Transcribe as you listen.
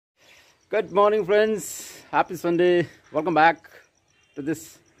Good morning, friends. Happy Sunday. Welcome back to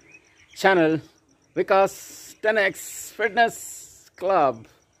this channel, Vikas 10X Fitness Club.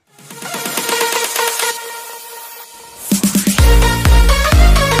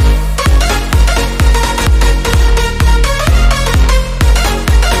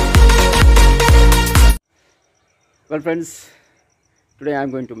 Well, friends, today I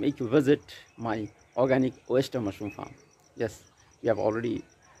am going to make you visit my organic oyster mushroom farm. Yes, we have already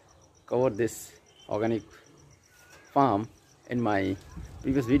covered this organic farm in my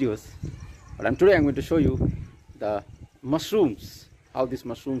previous videos, but today I'm going to show you the mushrooms, how these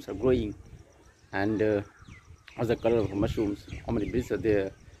mushrooms are growing, and how's the color of mushrooms, how many bees are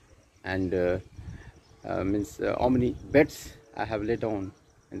there, and how many beds I have laid on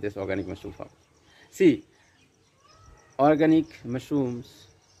in this organic mushroom farm. See, organic mushrooms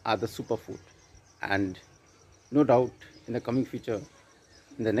are the superfood, and no doubt in the coming future,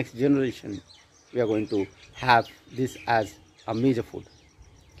 in the next generation, we are going to have this as a major food.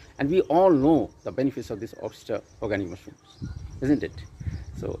 And we all know the benefits of this oyster organic mushrooms, isn't it?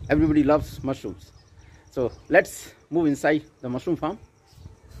 So everybody loves mushrooms. So let's move inside the mushroom farm.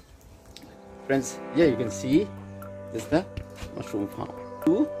 Friends, here you can see this is the mushroom farm.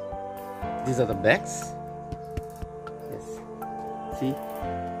 These are the bags. Yes. See?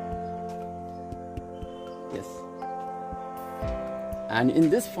 Yes. And in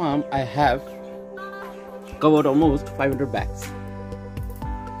this farm I have covered almost 500 bags.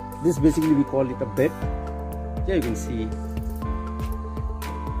 This basically we call it a bed. Here you can see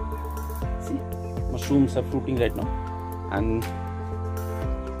mushrooms are fruiting right now, and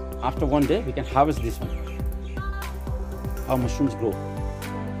after one day we can harvest this one. How mushrooms grow,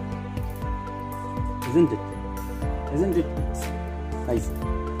 isn't it? Isn't it nice?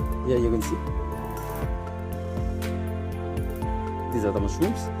 Here you can see these are the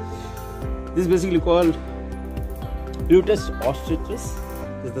mushrooms. This is basically called Plutus ostratus.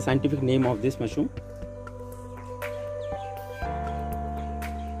 This is the scientific name of this mushroom.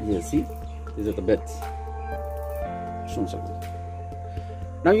 Here, see, these are the beds. Mushrooms are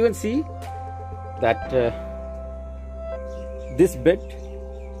good. Now you can see that this bed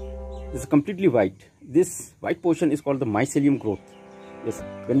is completely white. This white portion is called the mycelium growth. Yes,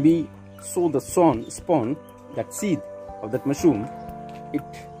 when we sow the spawn, that seed of that mushroom, it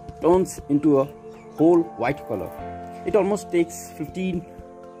turns into a whole white color. It almost takes 15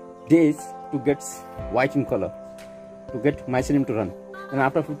 days to get white in color, to get mycelium to run, and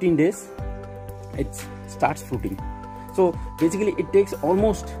after 15 days it starts fruiting. So basically it takes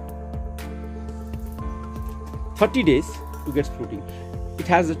almost 30 days to get fruiting. It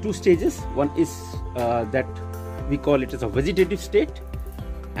has two stages. One is that we call it as a vegetative state,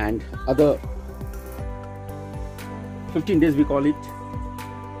 and other 15 days we call it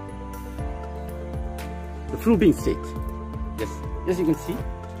the fruiting stage. Yes, you can see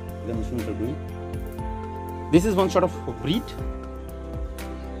the mushrooms are doing. This is one sort of breed,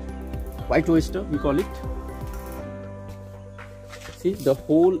 white oyster we call it. See, the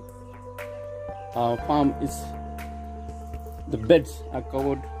whole farm is, the beds are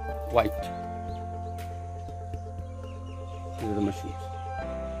covered white. These are the mushrooms.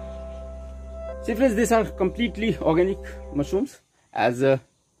 See, friends, these are completely organic mushrooms, as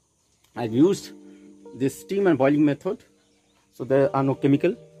I've used this steam and boiling method, so there are no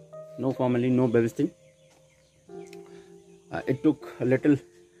chemical, no formalin, no bevacizing. It took a little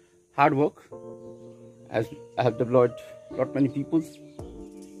hard work, as I have deployed not many people.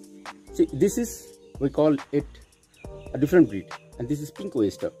 See, this is, we call it a different breed, and this is pink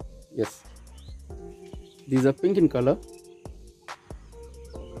oyster. Yes, these are pink in color.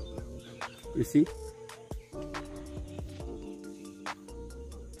 You see,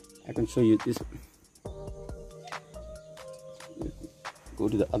 I can show you this. Go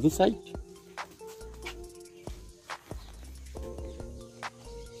to the other side.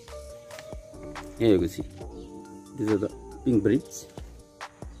 Here you can see these are the pink breeds,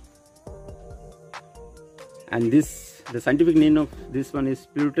 and this, the scientific name of this one is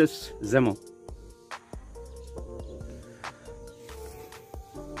Plutus zemo.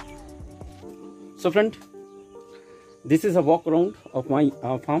 So friend, this is a walk around of my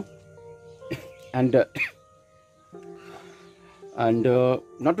farm, and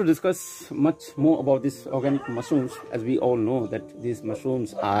not to discuss much more about these organic mushrooms, as we all know that these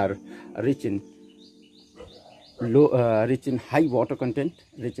mushrooms are rich in high water content,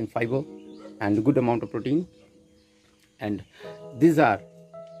 rich in fiber, and a good amount of protein, and these are,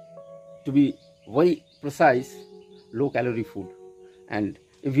 to be very precise, low calorie food. And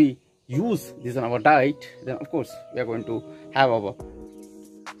if we use this in our diet, then of course we are going to have our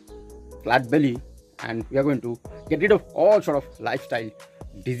flat belly, and we are going to get rid of all sort of lifestyle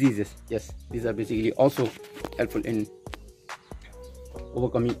diseases. Yes, these are basically also helpful in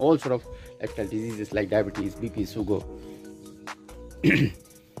overcoming all sort of lifestyle diseases like diabetes, BP, sugar.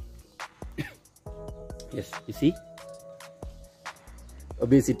 Yes, you see,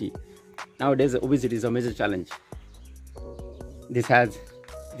 obesity. Nowadays obesity is a major challenge. This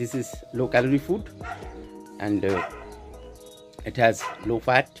is low calorie food, and it has low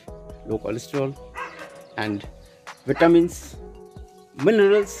fat, low cholesterol, and vitamins,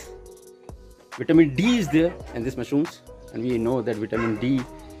 minerals. Vitamin D is there in these mushrooms, and we know that vitamin D,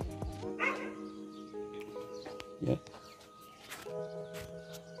 yeah.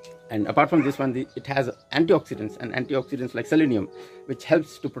 And apart from this one, it has antioxidants, and antioxidants like selenium, which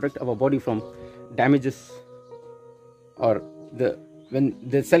helps to protect our body from damages, or when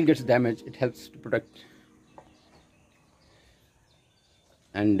the cell gets damaged, it helps to protect.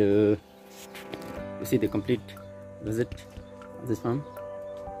 And you see the complete visit of this farm.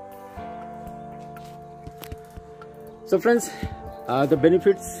 So friends, the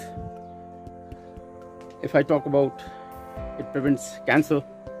benefits, if I talk about, it prevents cancer,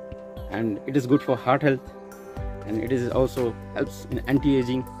 and it is good for heart health, and it is also helps in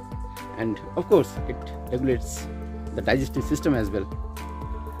anti-aging, and of course it regulates the digestive system as well.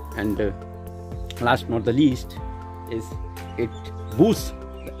 And last not the least is it boosts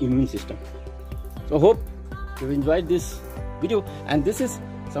the immune system. So hope you've enjoyed this video, and this is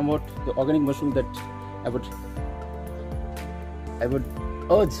somewhat the organic mushroom that I would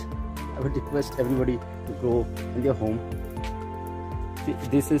request everybody to grow in their home. See,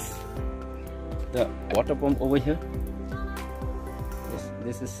 this is the water pump over here. Yes,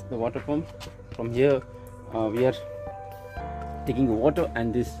 this is the water pump. From here we are taking the water,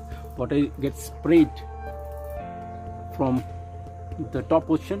 and this water gets sprayed from the top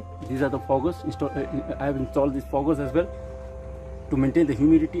portion. These are the foggers. I have installed these foggers as well to maintain the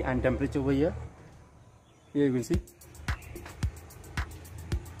humidity and temperature over here. Here you can see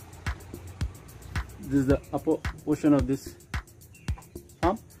this is the upper portion of this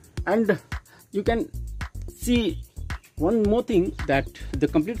farm, and you can see one more thing, that the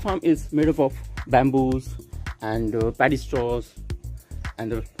complete farm is made up of bamboos and paddy straws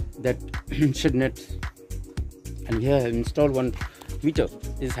and that shed nets. And here I have installed one meter.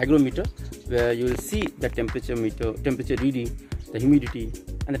 This is hygrometer, where you will see the temperature reading, the humidity,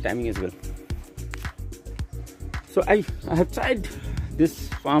 and the timing as well. So I have tried this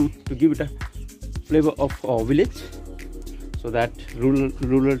farm to give it a flavor of village, so that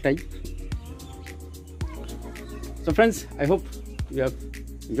rural type. So friends, I hope you have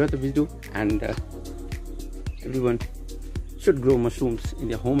enjoyed the video, and everyone should grow mushrooms in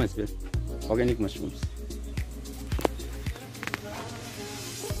their home as well, organic mushrooms.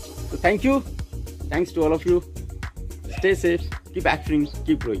 So thank you, thanks to all of you. Stay safe, keep acting,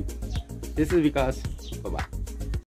 keep growing. This is Vikas. Bye bye.